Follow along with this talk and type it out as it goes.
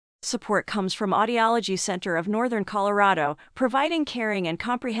Support comes from Audiology Center of Northern Colorado, providing caring and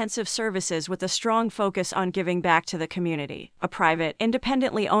comprehensive services with a strong focus on giving back to the community. A private,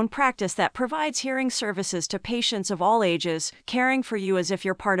 independently owned practice that provides hearing services to patients of all ages, caring for you as if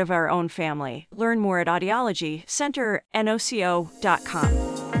you're part of our own family. Learn more at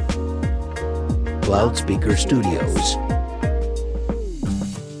audiologycenternoco.com. Loudspeaker Studios.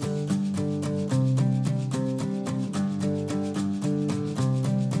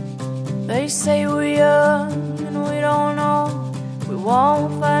 They say we're young and we don't know. We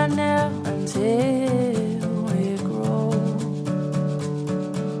won't find out until we grow.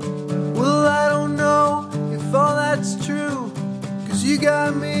 Well, I don't know if all that's true, 'cause you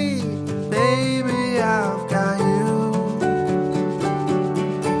got me, baby, I've got you.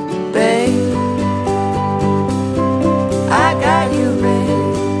 Babe, I got you,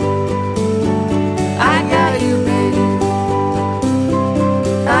 babe. I got you, babe.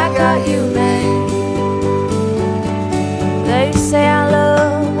 I got you, babe. They say our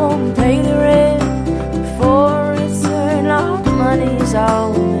love won't pay the rent before it's earned. Our money's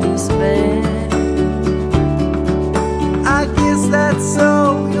all misspent. I guess that's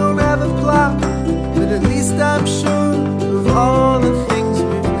so, we don't have a plot, but at least I'm sure of all the things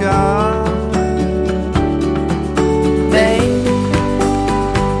we've got. Babe,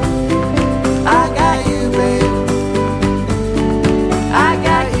 I got you, babe. I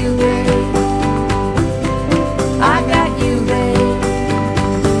got you, babe. I got you, babe.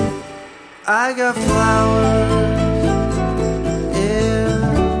 I got flowers in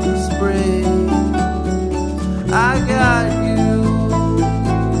the spring. I got you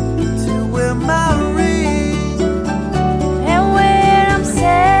to wear my ring. And when I'm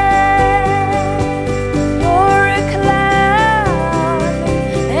sad or a cloud,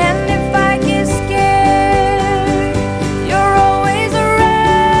 and if I get scared, you're always around.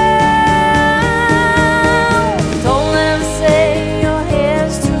 Don't let 'em say your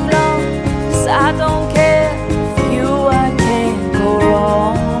hair's too long, 'cause I don't care. For you I can't go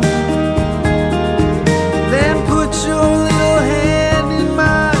wrong. Then put your little hand in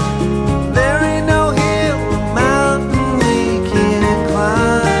mine. There ain't no hill or mountain we can't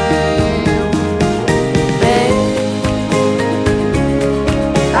climb. Babe,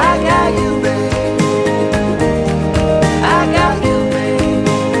 I got you, babe. I got you, babe.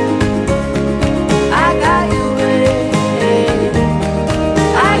 I got you, babe.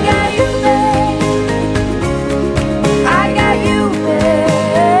 I got you, babe. I got you, babe.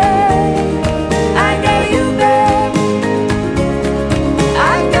 I got you, babe. I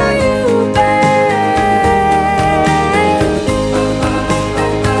got you,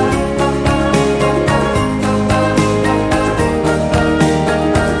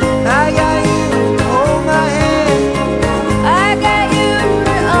 I got you to hold my hand. I got you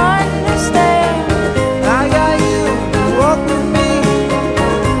to understand. I got you to walk with me.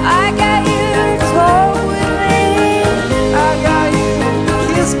 I got you to talk with me. I got you to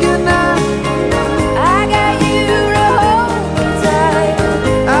kiss goodnight. I got you to hold me tight.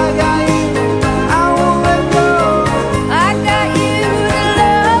 I got you, I won't let go. I got you to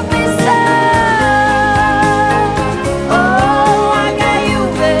love me so. Oh, I got you,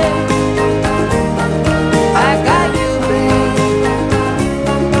 babe. I got you, babe.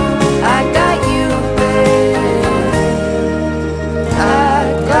 I got you, babe. I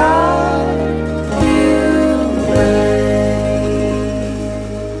got you,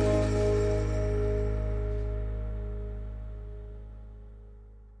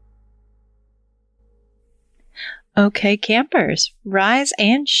 Okay, campers, rise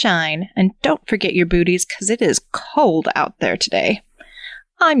and shine, and don't forget your booties, 'cause it is cold out there today.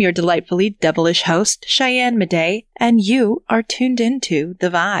 I'm your delightfully devilish host, Cheyenne Madej, and you are tuned into The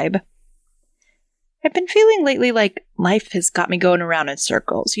Vibe. I've been feeling lately like life has got me going around in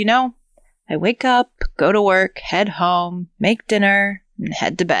circles, you know? I wake up, go to work, head home, make dinner, and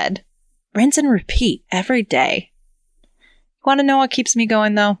head to bed. Rinse and repeat every day. Want to know what keeps me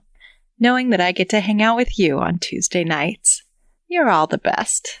going, though? Knowing that I get to hang out with you on Tuesday nights. You're all the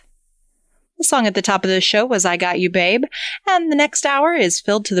best. The song at the top of the show was I Got You, Babe, and the next hour is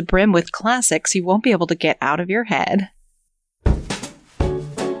filled to the brim with classics you won't be able to get out of your head.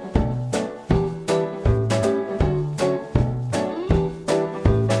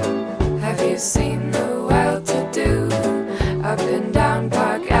 Have you seen the well-to-do up and down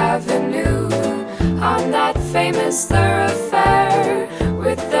Park Avenue on that famous thoroughfare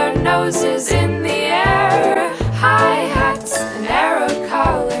with their noses in the air? High hats and arrow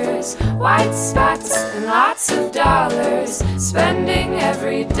collars, white spats and lots of dollars, spending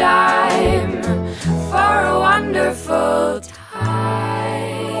every dime for a wonderful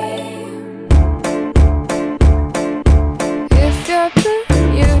time.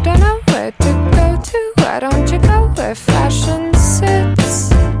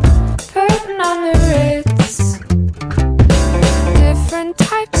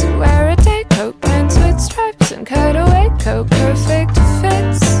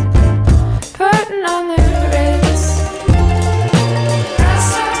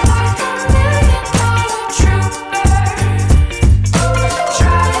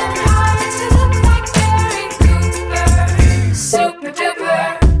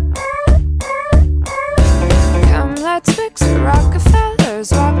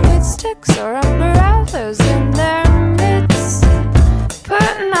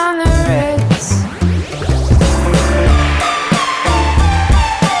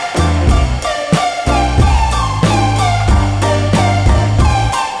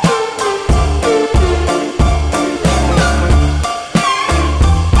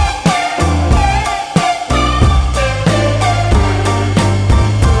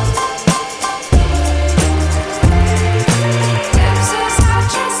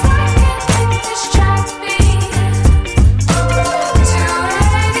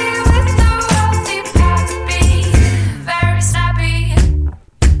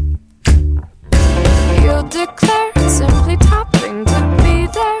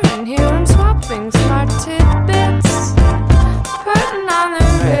 on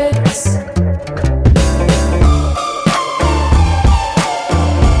the Ritz.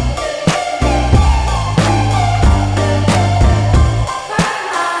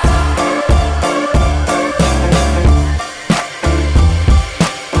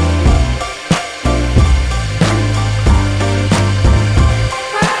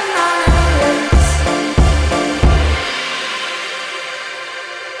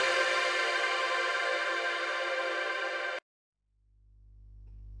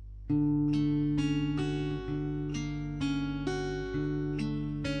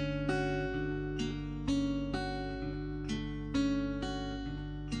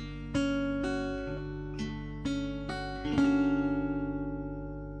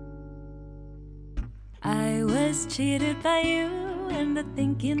 I was cheated by you, and I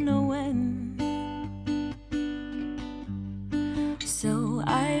think you know when. So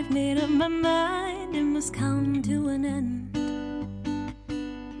I've made up my mind, it must come to an end.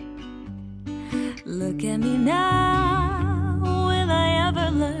 Look at me now, will I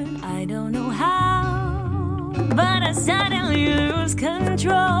ever learn? I don't know how, but I suddenly lose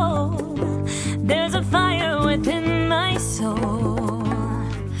control. There's a fire within my soul.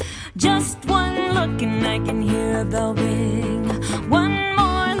 Just one look and I can hear a bell ring. One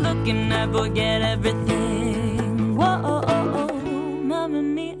more look and I forget everything. Whoa, Mamma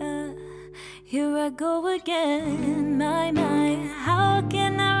Mia, here I go again. My, how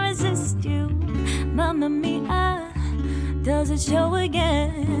can I resist you? Mamma Mia, does it show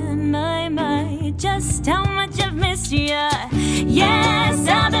again? My, just how much I've missed you. Yes,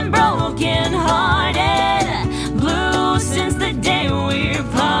 I've been broken hearted, blue since the day we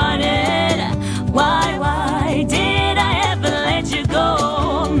parted. Why did I ever let you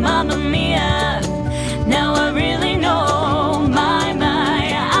go? Mamma Mia, now I really know. My,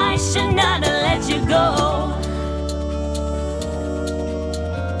 I should not have let you go.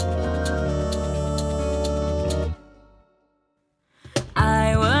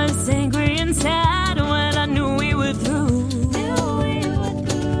 I was angry and sad when I knew we were through.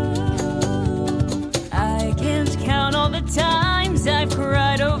 I can't count all the times I've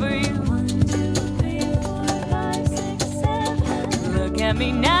cried over you. 1, 2, 3, 4, 5, 6, 7. Look at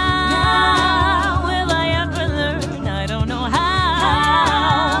me now. Will I ever learn? I don't know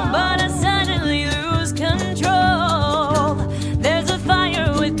how, but I suddenly lose control. There's a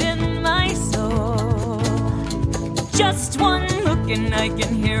fire within my soul. Just one look and I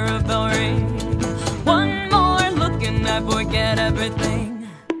can hear a bell ring. One more look and I forget everything.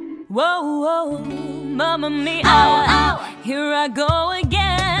 Whoa, Mamma Mia, here I go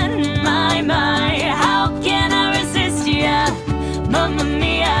again. My, how can I resist ya? Mamma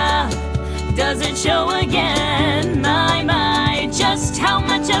Mia, does it show again? My, just how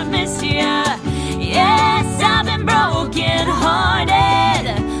much I've missed ya. Yes, I've been broken hearted,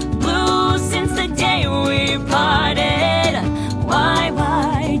 blue since the day we parted.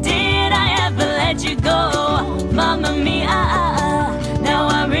 Why did I ever let you go? Mamma Mia, now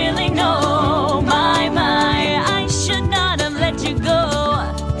I really know. My, I should not have let you go.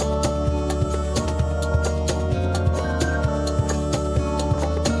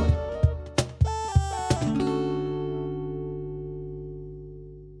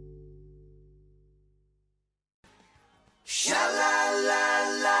 Sha la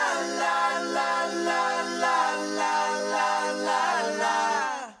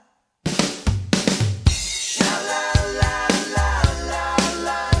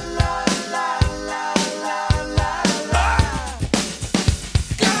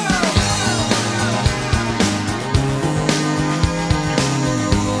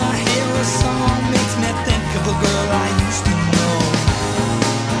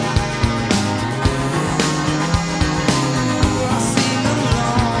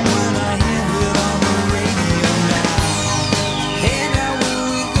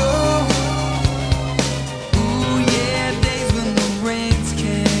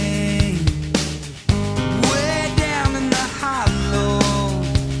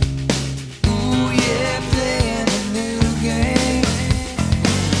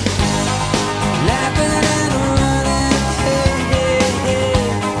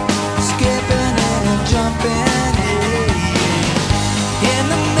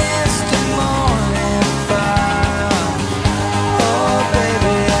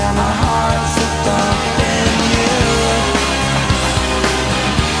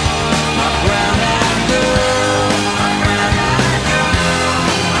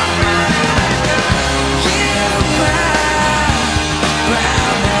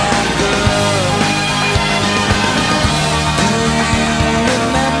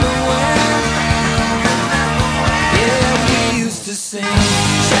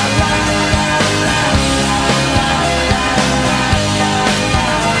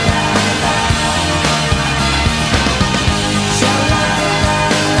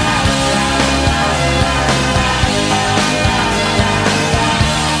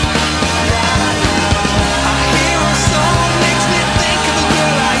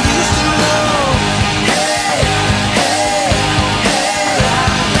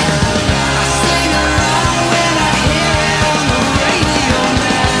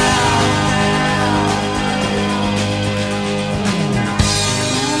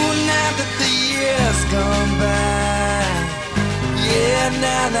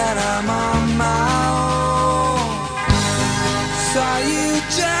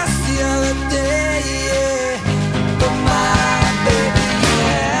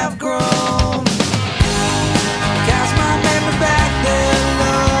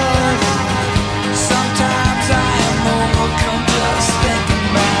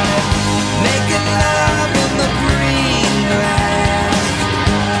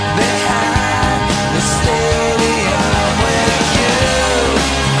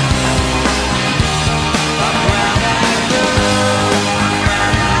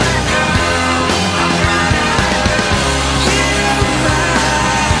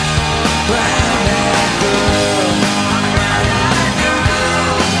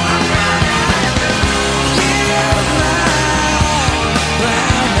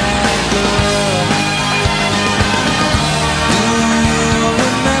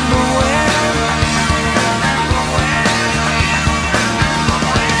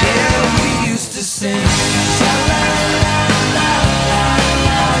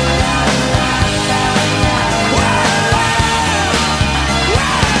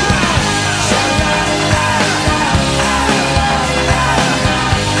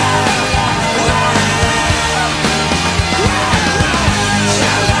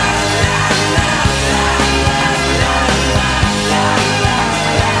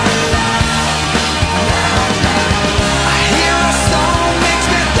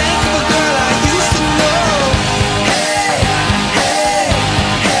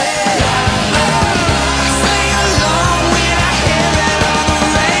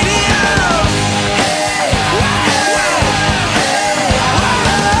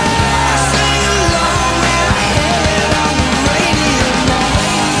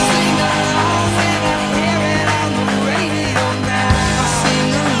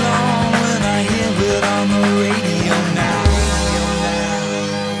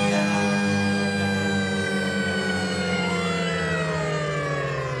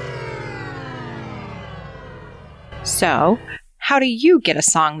So, how do you get a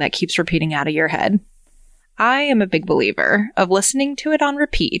song that keeps repeating out of your head? I am a big believer of listening to it on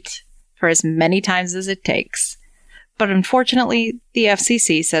repeat for as many times as it takes. But unfortunately, the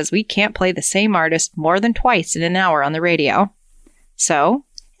FCC says we can't play the same artist more than twice in an hour on the radio. So,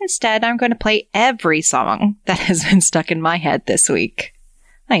 instead, I'm going to play every song that has been stuck in my head this week.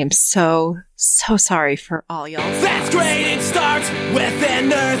 I am so sorry for all y'all. That's great, it starts with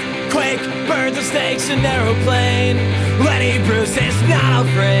an earthquake, birds and snakes, an aeroplane. Lenny Bruce is not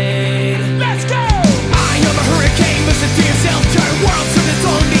afraid. Let's go! I am a hurricane, listen to yourself, turn world to its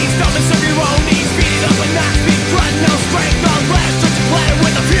own knees. Don't listen to your own knees, beat it up and not speak front, no strength on left. Such a planet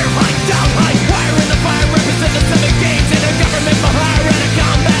with a fear high, down high. Wire in the fire, represent the 7 games in a government for hire and a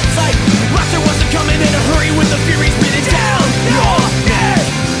combat site. Laughter wasn't coming in a hurry with the furies beating down your neck.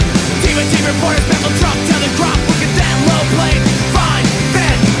 Team reporters, battle drop down the crop, look at that low plane. Fine,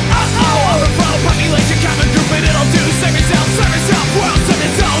 then, overflow, population, common group, and it'll do. Serve yourself, world, serve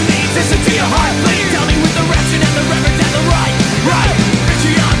its own needs. Listen to your heart bleed, tell me with the ration and the reverend and the right.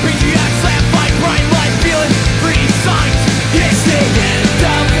 Patriot, slam fight, bright light, feeling free signs. It's the end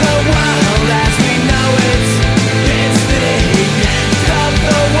of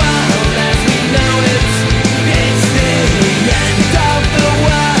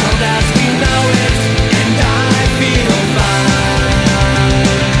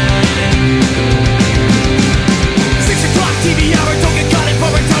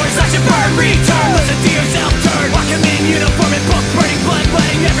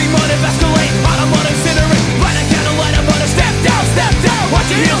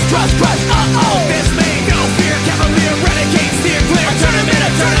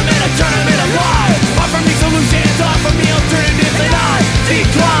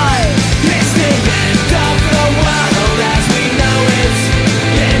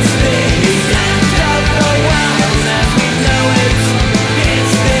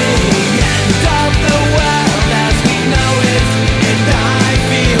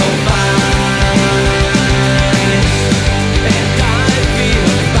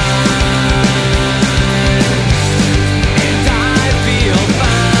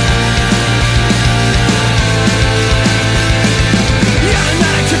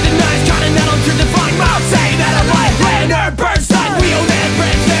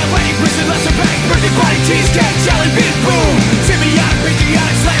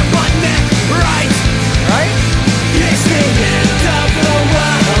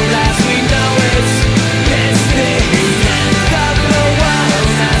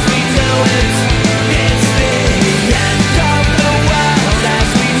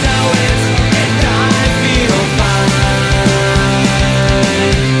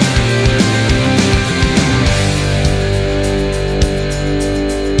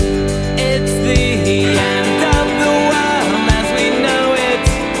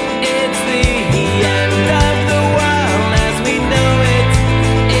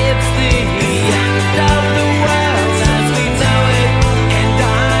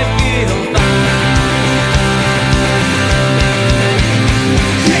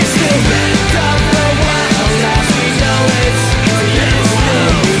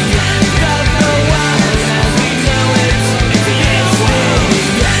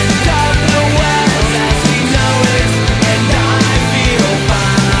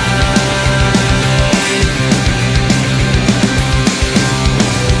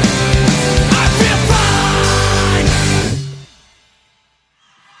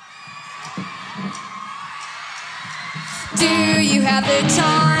you have the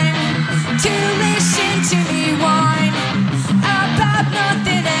time to listen to me whine about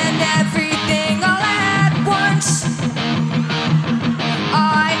nothing and everything all at once.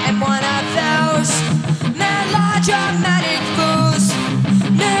 I am one of those melodramatic fools,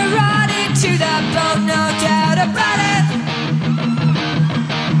 neurotic to the bone, no doubt about it.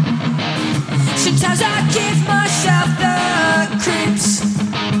 Sometimes I give myself the creeps.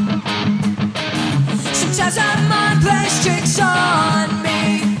 Sometimes my mind plays tricks on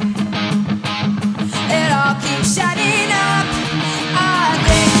me. It all keeps adding up. I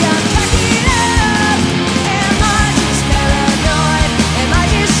think I'm cracking up. Am I just paranoid? Am I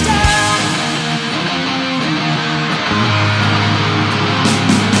just dumb?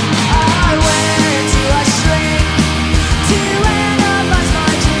 I went to a shrink to analyze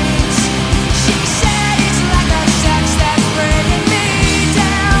my dreams. She said it's like a sex that's bringing me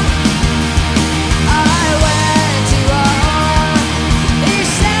down. I went to a whore. He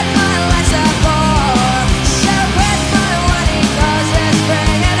said my life's a bore. So quit my wedding 'cause it's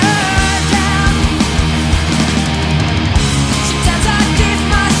bringing her down. Sometimes I give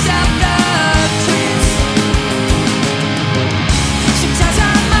myself the creeps. Sometimes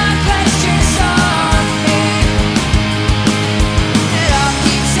my mind plays tricks on me. It all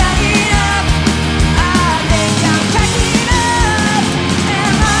keeps adding up. I think I'm cracking up.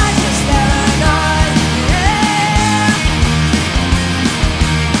 Am I just paranoid?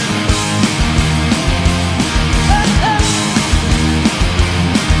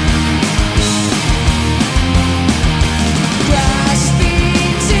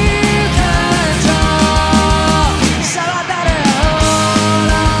 Grasping to control, so I better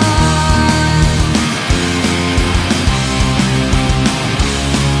hold on.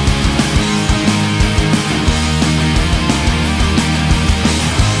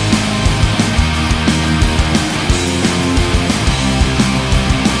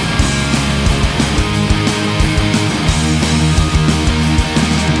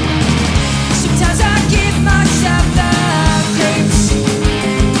 Sometimes I give myself the creeps.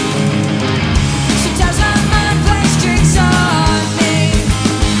 Sometimes my mind plays tricks on me.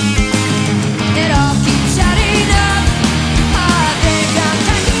 It all keeps adding up. I think I'm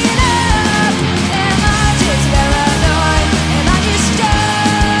cracking up. Am I just paranoid? Am I just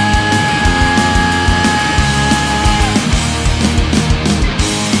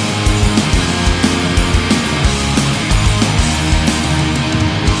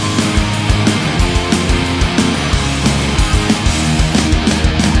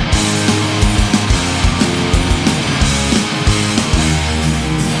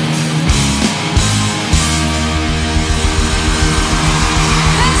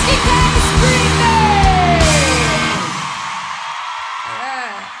Let's keep this breathing.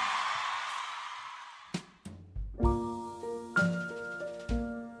 Alright.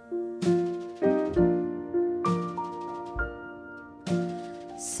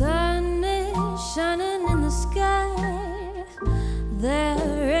 Sun is shining in the sky.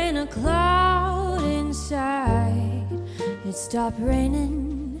 There ain't a cloud inside. It stopped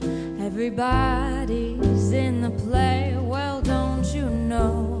raining. Everybody's in the play. Well, don't you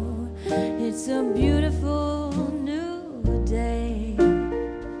know it's a beautiful new day.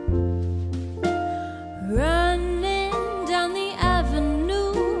 Running down the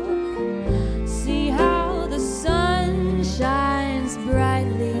avenue, see how the sun shines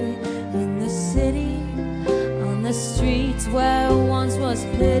brightly in the city, on the streets where once was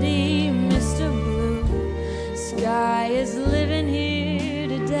pity. Mr. Blue Sky is living here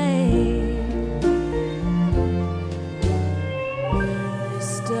today.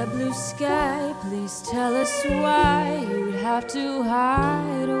 Mr. Blue Sky, please tell us why you'd have to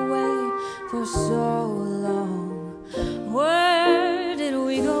hide away for so long. Where did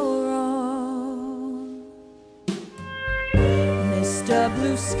we go wrong? Mr.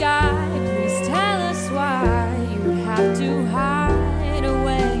 Blue Sky, please tell us why you'd have to hide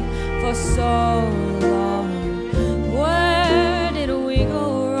away for so long. Where did we go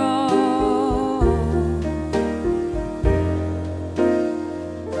wrong?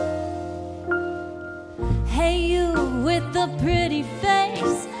 Hey, you with the pretty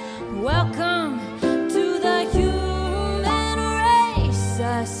face, welcome to the human race.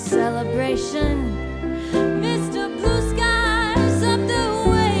 A celebration. Mr. Blue Sky's up there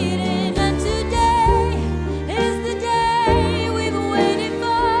waiting, and today is the day we've waited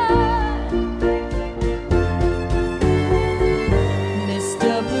for.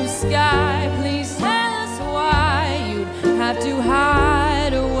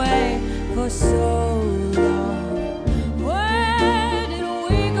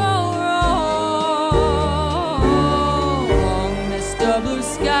 blue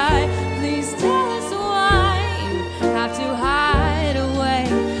sky. Please tell us why you have to hide away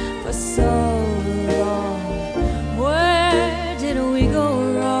for so long. Where did we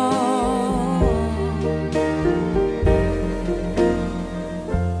go wrong?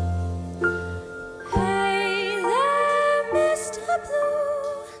 Hey there, Mr.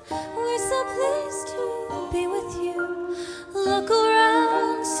 Blue, we're so pleased to be with you. Look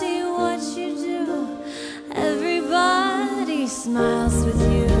around, see what you do. Everybody smiles with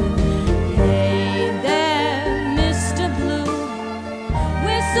you. Hey there, Mr. Blue,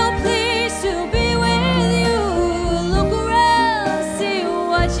 we're so pleased to be with you. Look around, see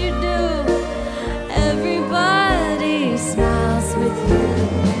what you do. Everybody smiles with you.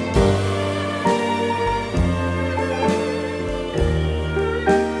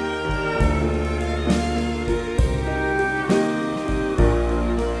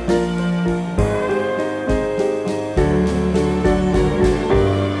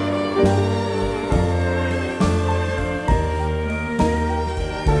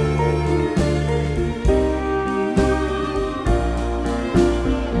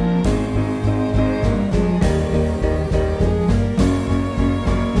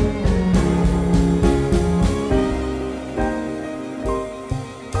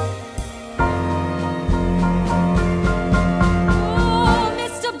 Oh,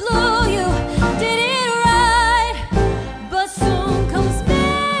 Mr. Blue, you did it right, but soon comes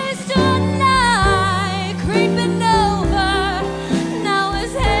Mr. Night creeping over. Now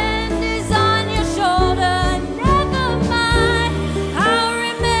his hand is on your shoulder. Never mind, I'll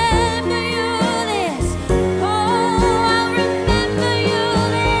remember you this. Oh, I'll remember you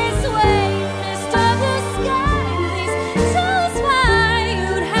this way. Mr. Blue Sky, please tell us why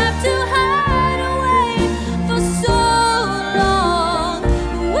you'd have to hide away for so long.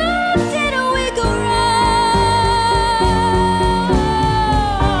 Where did we go wrong?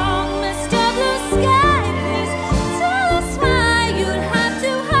 Mr. Blue Sky, please tell us why you'd have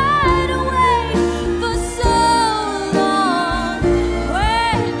to hide away for so long.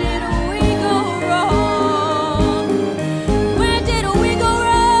 Where did we go wrong? Where did we go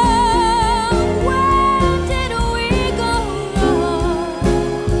wrong? Where did we go wrong?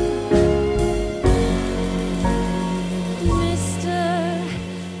 Mr.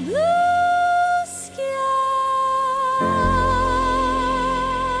 Blue Sky.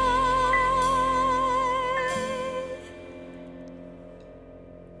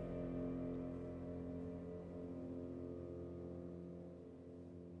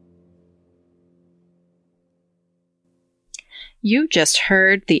 You just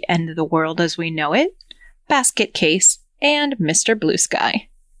heard The End of the World as We Know It, Basket Case, and Mr. Blue Sky.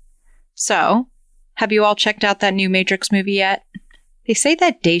 So, have you all checked out that new Matrix movie yet? They say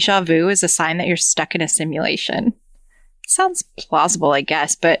that deja vu is a sign that you're stuck in a simulation. Sounds plausible, I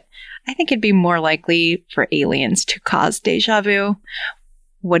guess, but I think it'd be more likely for aliens to cause deja vu.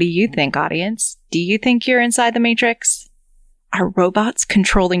 What do you think, audience? Do you think you're inside the Matrix? Are robots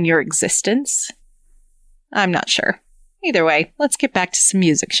controlling your existence? I'm not sure. Either way, let's get back to some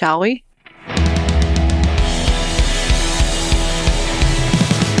music, shall we?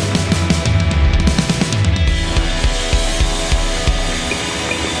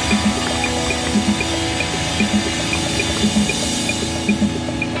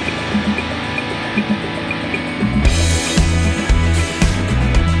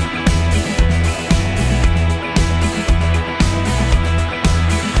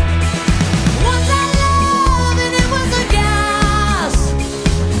 Once I loved and it was a gas.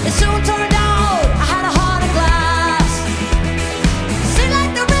 It soon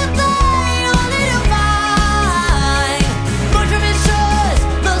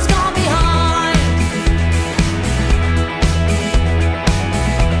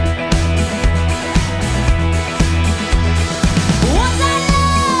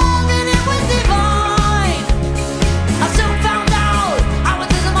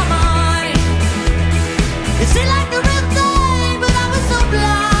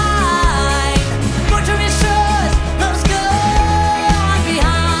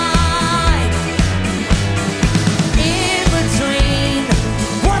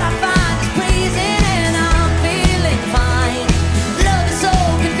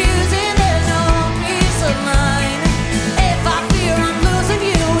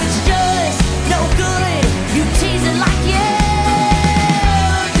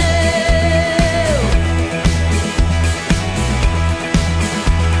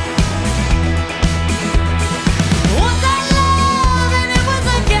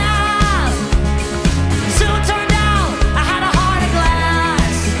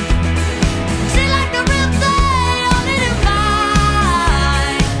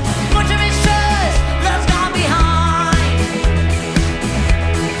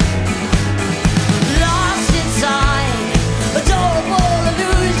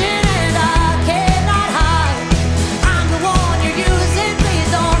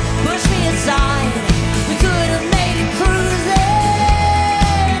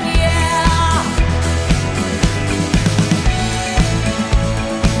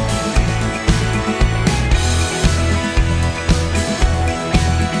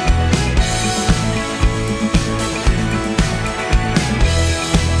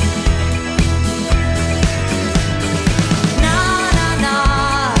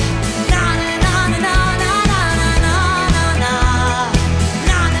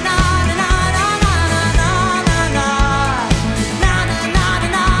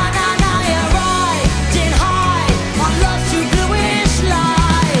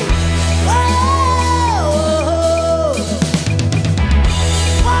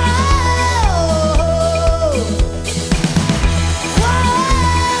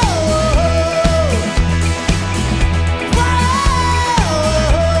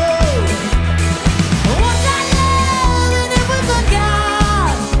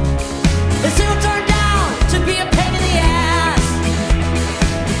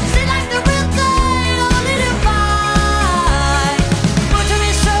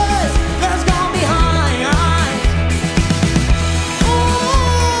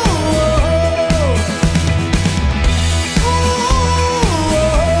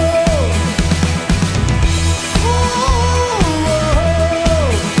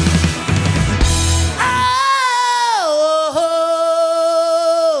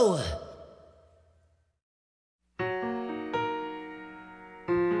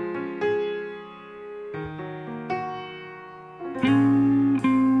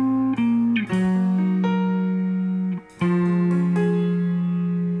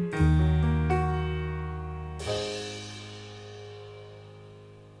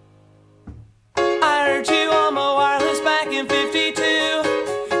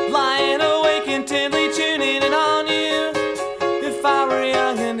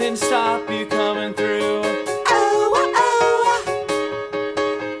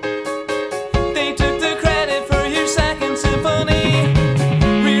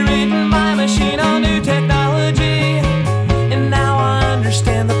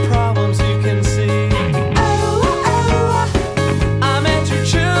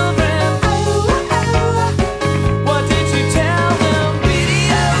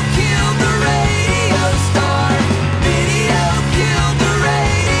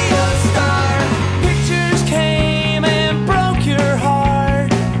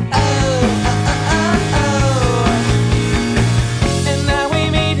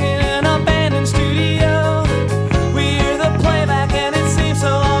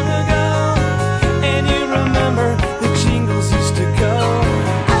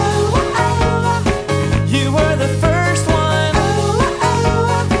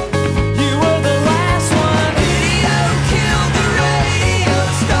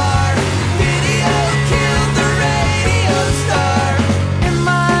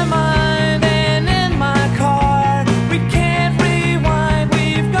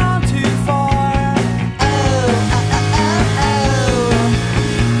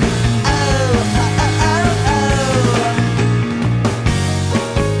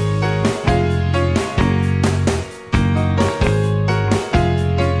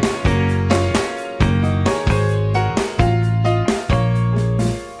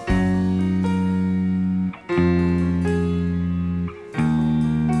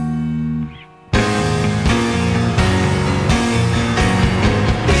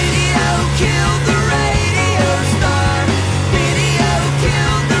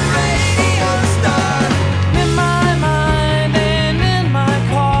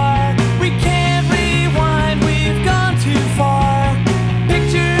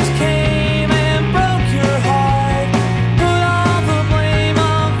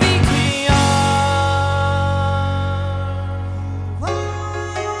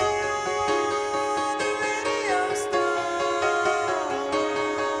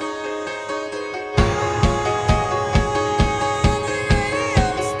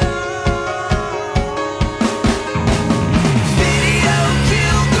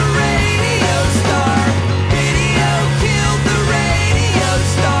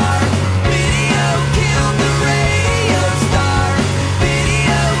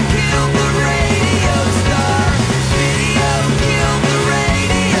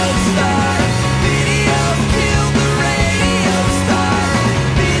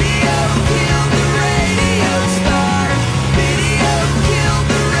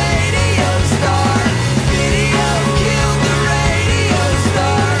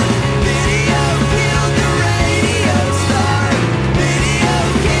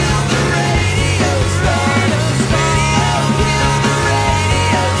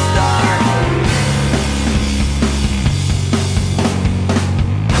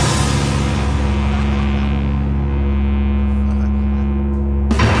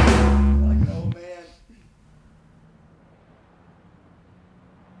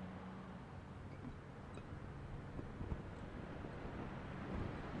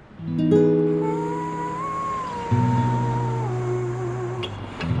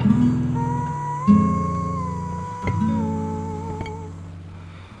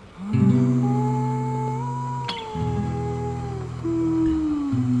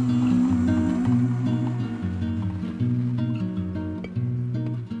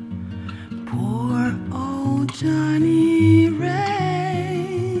Johnny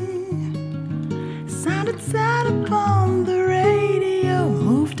Ray sounded sad upon the radio,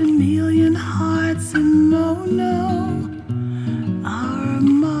 moved a million hearts in mono. Our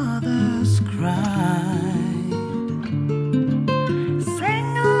mothers cried.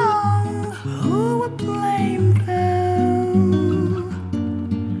 Sing along, who would blame them?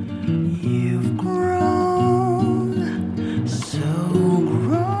 You've grown, so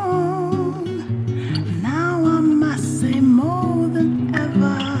grown. Now I must say more than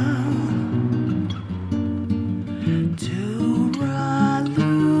ever. Tooraloo-ra,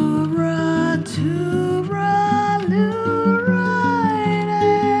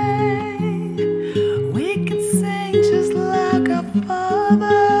 tooraloo-ra-day. We could sing just like our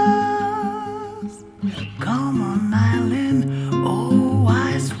fathers. Come on, Island. Oh,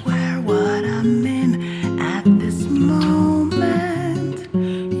 I swear what I mean at this moment.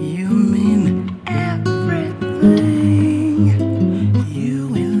 You mean everything.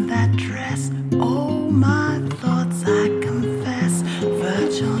 You in that dress. Oh, my thoughts I confess.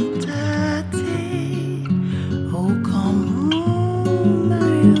 Virgin dirty. Oh, come on,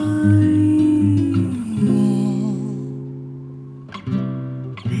 Eileen.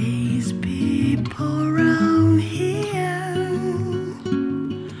 These people round here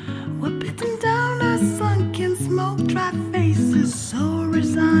were bitten down our sunken smoke, dry faces, so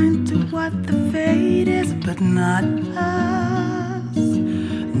resigned to what the fate is, but not us.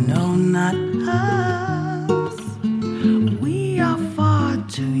 No, not us. We are far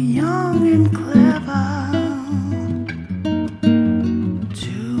too young and clever.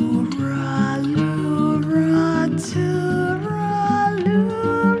 Tooraloo-ra,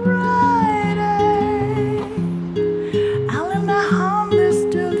 tooraloo-ra-day. I'll let my hum this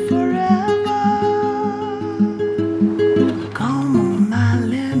tune forever. Come on,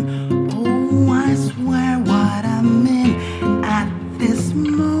 Island. Oh, I swear what I mean at this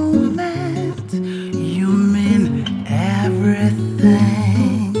moment. You mean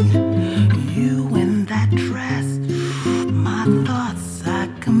everything. You in that dress. My thoughts I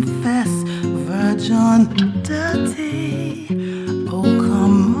confess. Virgin dirty. Oh,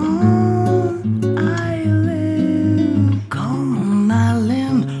 come on, Island. Come on,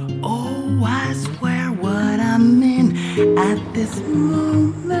 Island. Oh, I swear what I mean at this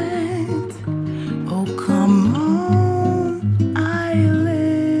moment. Oh, come on, Island.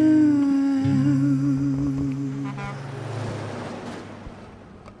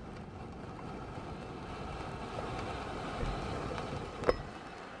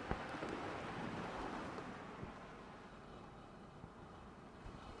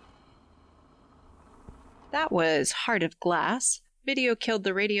 That was Heart of Glass, Video Killed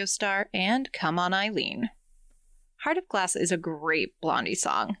the Radio Star, and Come On Eileen. Heart of Glass is a great Blondie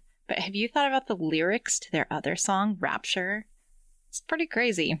song, but have you thought about the lyrics to their other song, Rapture? It's pretty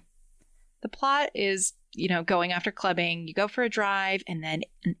crazy. The plot is, going after clubbing, you go for a drive, and then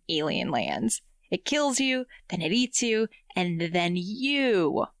an alien lands. It kills you, then it eats you, and then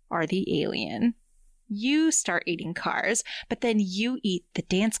you are the alien. You start eating cars, but then you eat the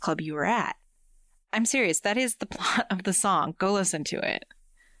dance club you were at. I'm serious, that is the plot of the song. Go listen to it.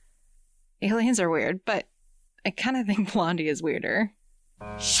 Aliens are weird, but I kind of think Blondie is weirder. Here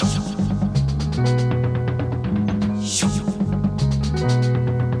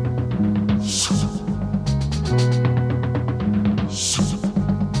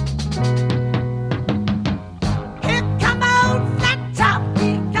come old flat top,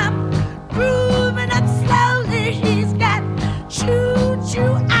 he come grooving up slowly. He's got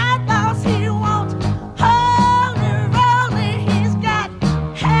choo-choo eyeballs, he won't holy roly. He's got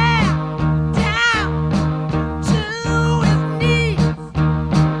hair down to his knees.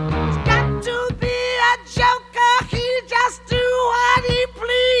 He's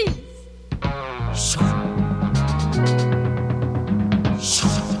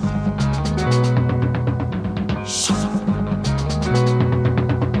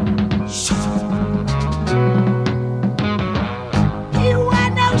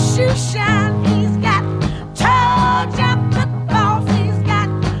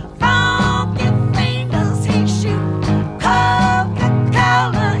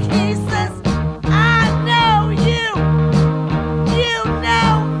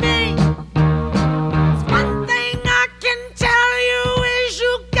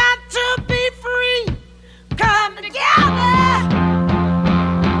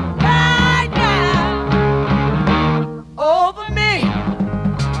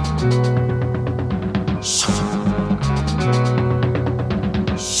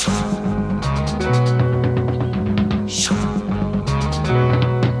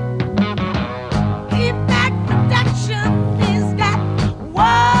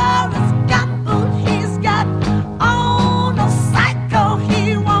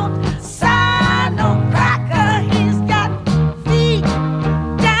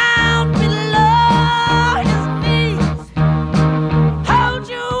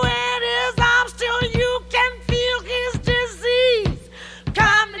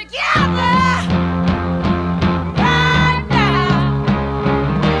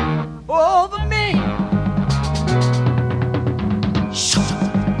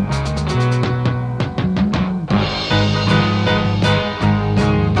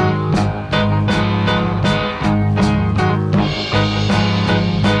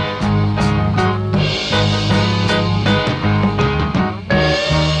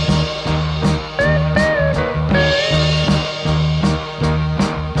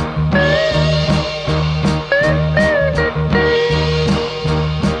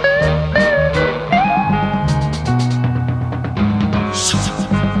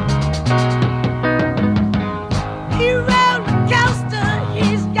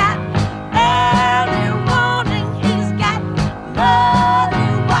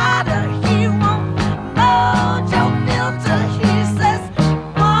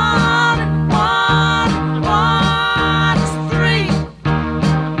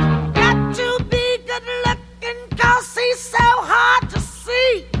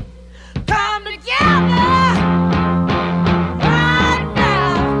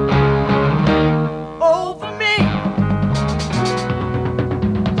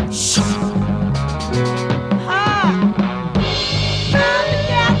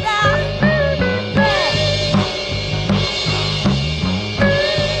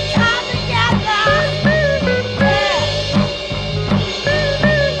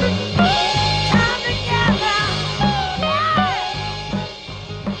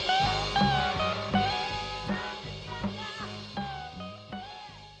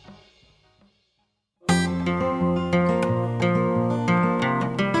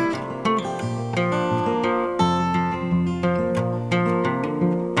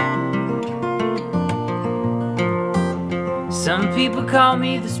Some people call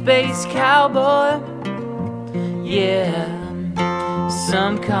me the space cowboy. Yeah,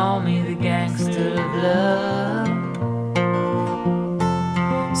 some call me the gangster of love.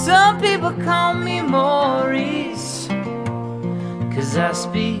 Some people call me Maurice, 'cause I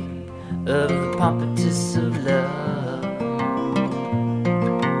speak of the pompatus of love.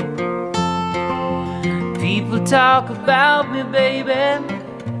 People talk about me, baby,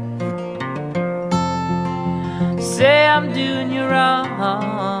 say I'm doing you wrong.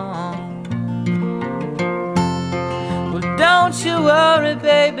 Well, don't you worry,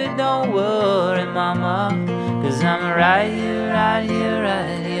 baby, don't worry, mama, 'cause I'm right here, right here,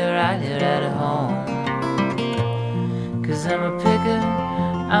 right here, right here at home. 'Cause I'm a picker,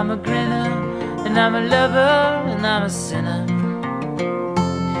 I'm a grinner, and I'm a lover, and I'm a sinner,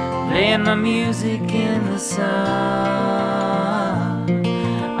 playing my music in the sun.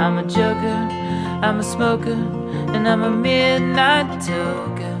 I'm a joker, I'm a smoker, and I'm a midnight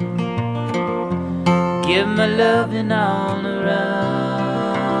toker, give my loving on the run.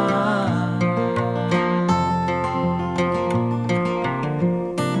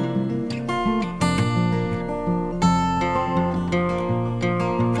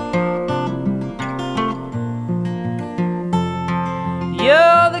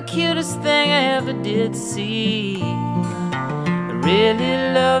 You're the cutest thing I ever did see. I really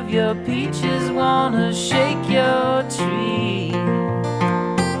love your peaches, wanna shake your tree.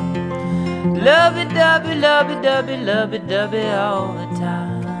 Lovey-dovey, lovey-dovey, lovey-dovey all the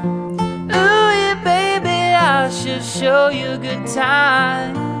time. Ooh, yeah, baby, I should show you a good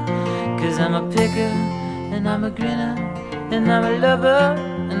time. 'Cause I'm a picker, and I'm a grinner, and I'm a lover,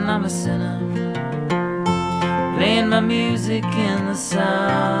 and I'm a sinner, playing my music in the sun.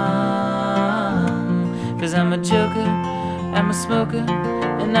 'Cause I'm a joker, I'm a smoker,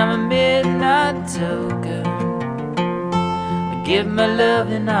 and I'm a midnight toker, I give my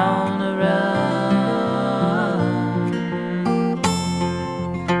loving on the run.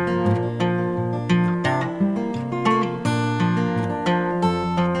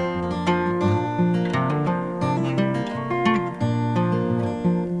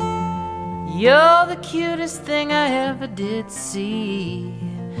 You're the cutest thing I ever did see,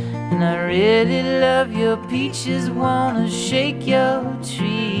 and I really love your peaches, wanna shake your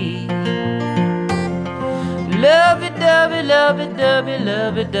tree. Lovey-dovey, lovey-dovey,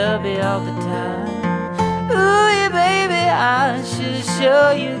 lovey-dovey all the time. Ooh, yeah, baby, I should show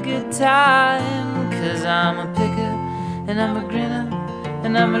you a good time. 'Cause I'm a picker, and I'm a grinner,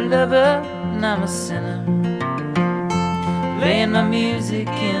 and I'm a lover, and I'm a sinner, playing my music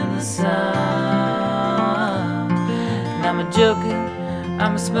in the sun. And I'm a joker,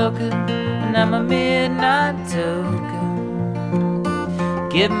 I'm a smoker, and I'm a midnight toker,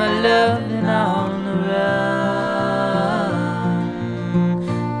 give my loving on the run.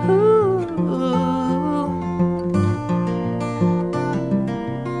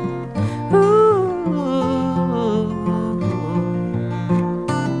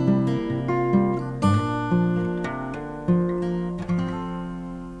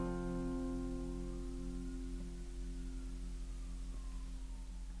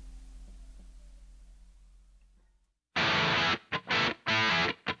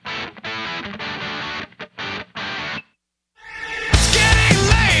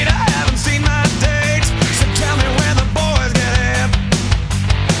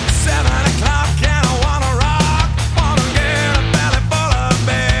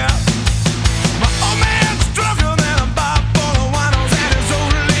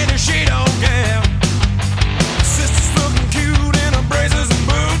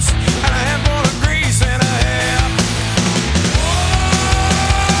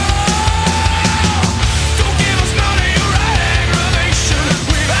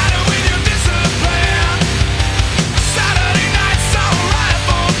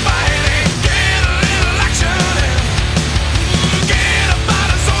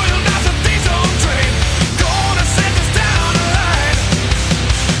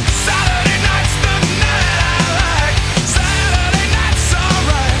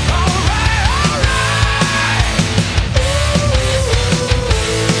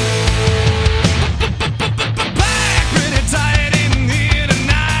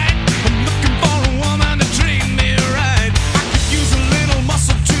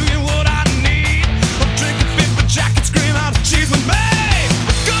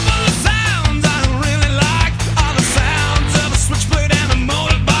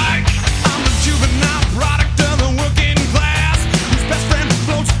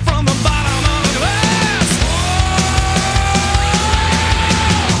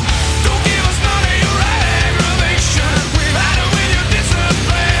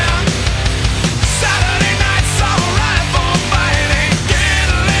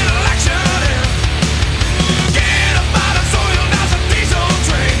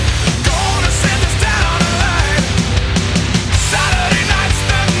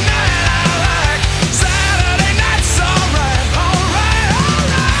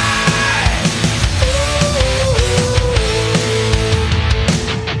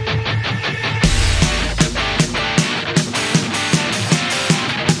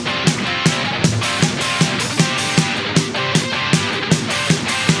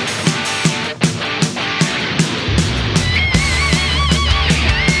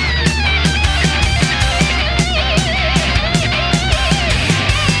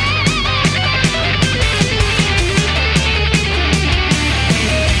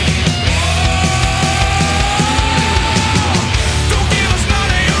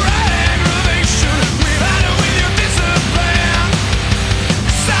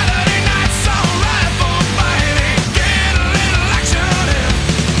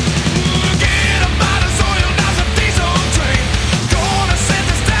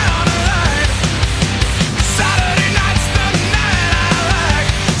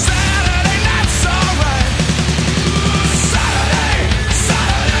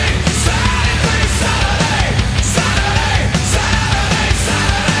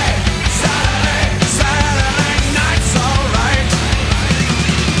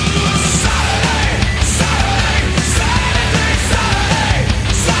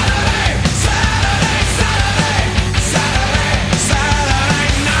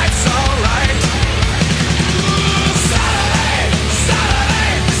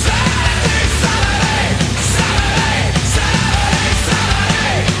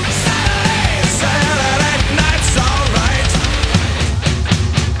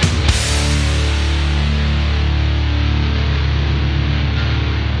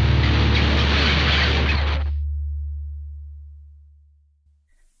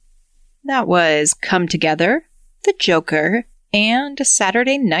 That was Come Together, The Joker, and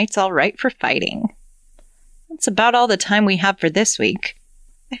Saturday Night's Alright for Fighting. That's about all the time we have for this week.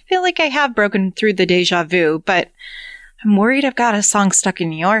 I feel like I have broken through the deja vu, but I'm worried I've got a song stuck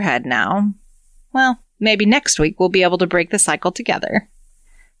in your head now. Well, maybe next week we'll be able to break the cycle together.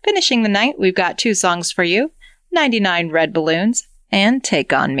 Finishing the night, we've got 2 songs for you, 99 Red Balloons and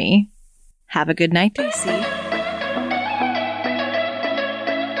Take On Me. Have a good night, DC.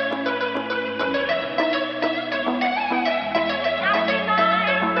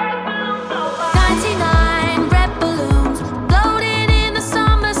 99 red balloons floating in the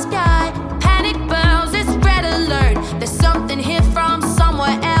summer sky. Panic bells, it's red alert. There's something here from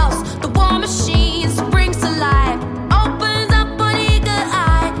somewhere else. The war machine springs to life, opens up an eager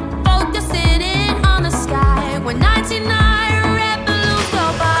eye, focusing in on the sky. When 99 red balloons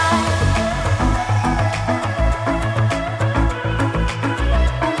go by.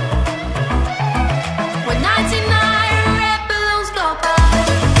 When 99 red balloons go by.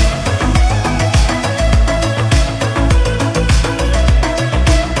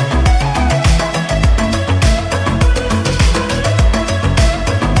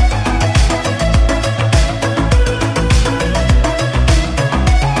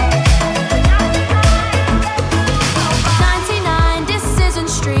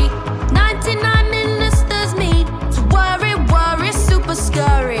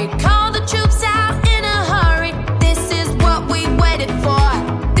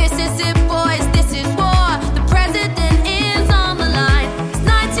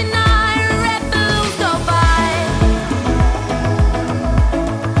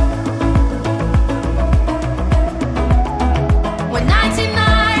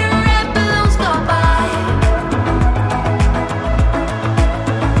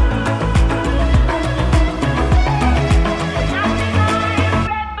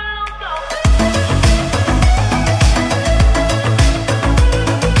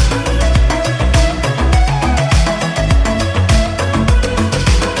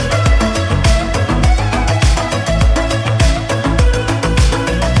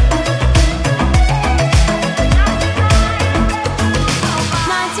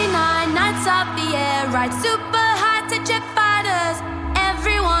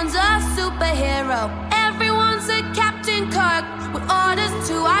 Everyone's a Captain Kirk with orders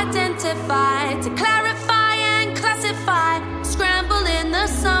to identify, to clarify and classify. Scramble in the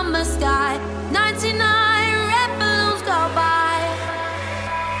summer sky. 99 red balloons go by.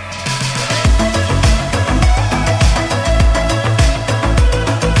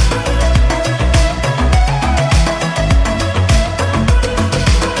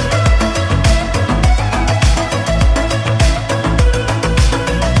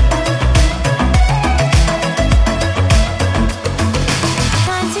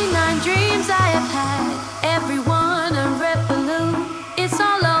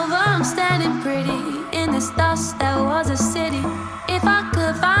 Dust that was a city. If I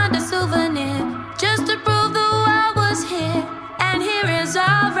could find a souvenir just to prove the world was here, and here is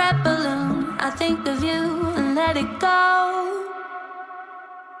a red balloon, I think of you and let it go.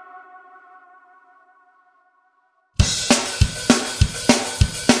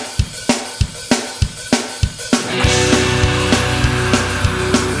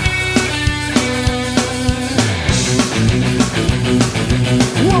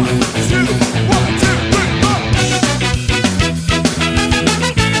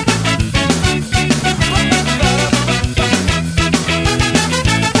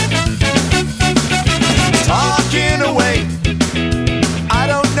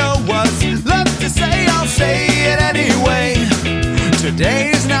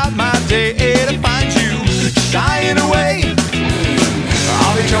 Today's not my day to find you shying away.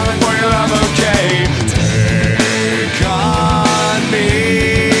 I'll be coming for your love, okay? Take on me.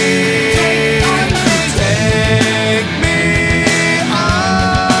 Take me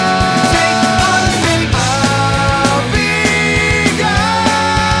on. I'll be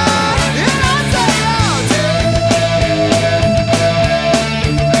gone. And I'll say I'll do.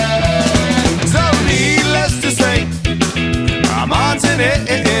 So needless to say, I'm haunting it,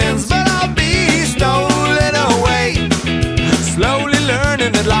 but I'll be stolen away. Slowly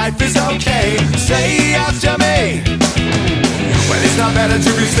learning that life is okay. Say after me, well, it's not better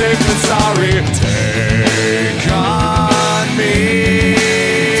to be safe than sorry. Take on me.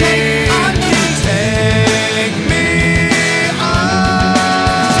 Take on me. Take me on.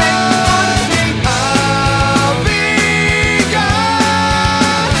 Take on me. I'll be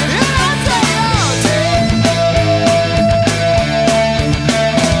gone. And I'll say I'll take.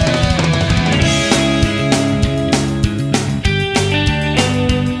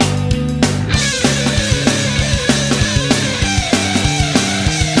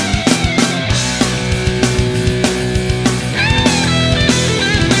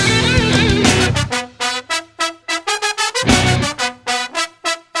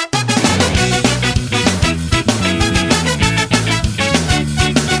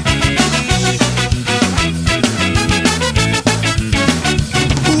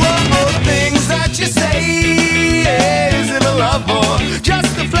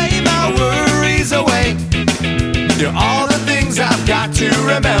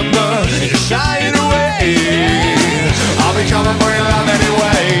 remember, you're shying away. I'll be coming for your love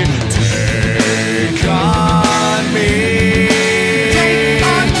anyway. Take on me. Take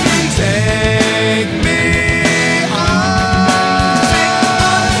on me. Take me on. Take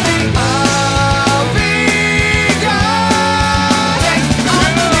on me. I'll be gone. Take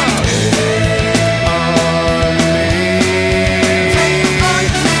on me. Take on me. Take on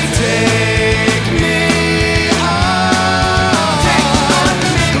me. Take me on. Take on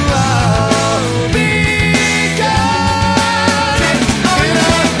me. I'll be gone. Take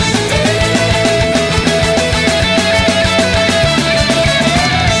on me.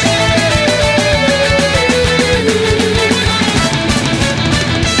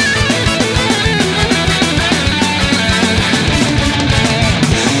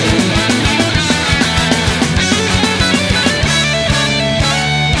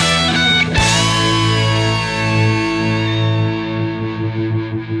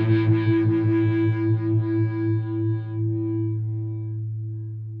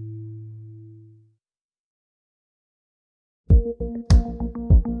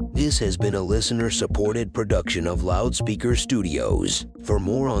 This has been a listener-supported production of Loudspeaker Studios. For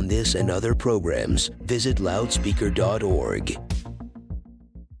more on this and other programs, visit loudspeaker.org.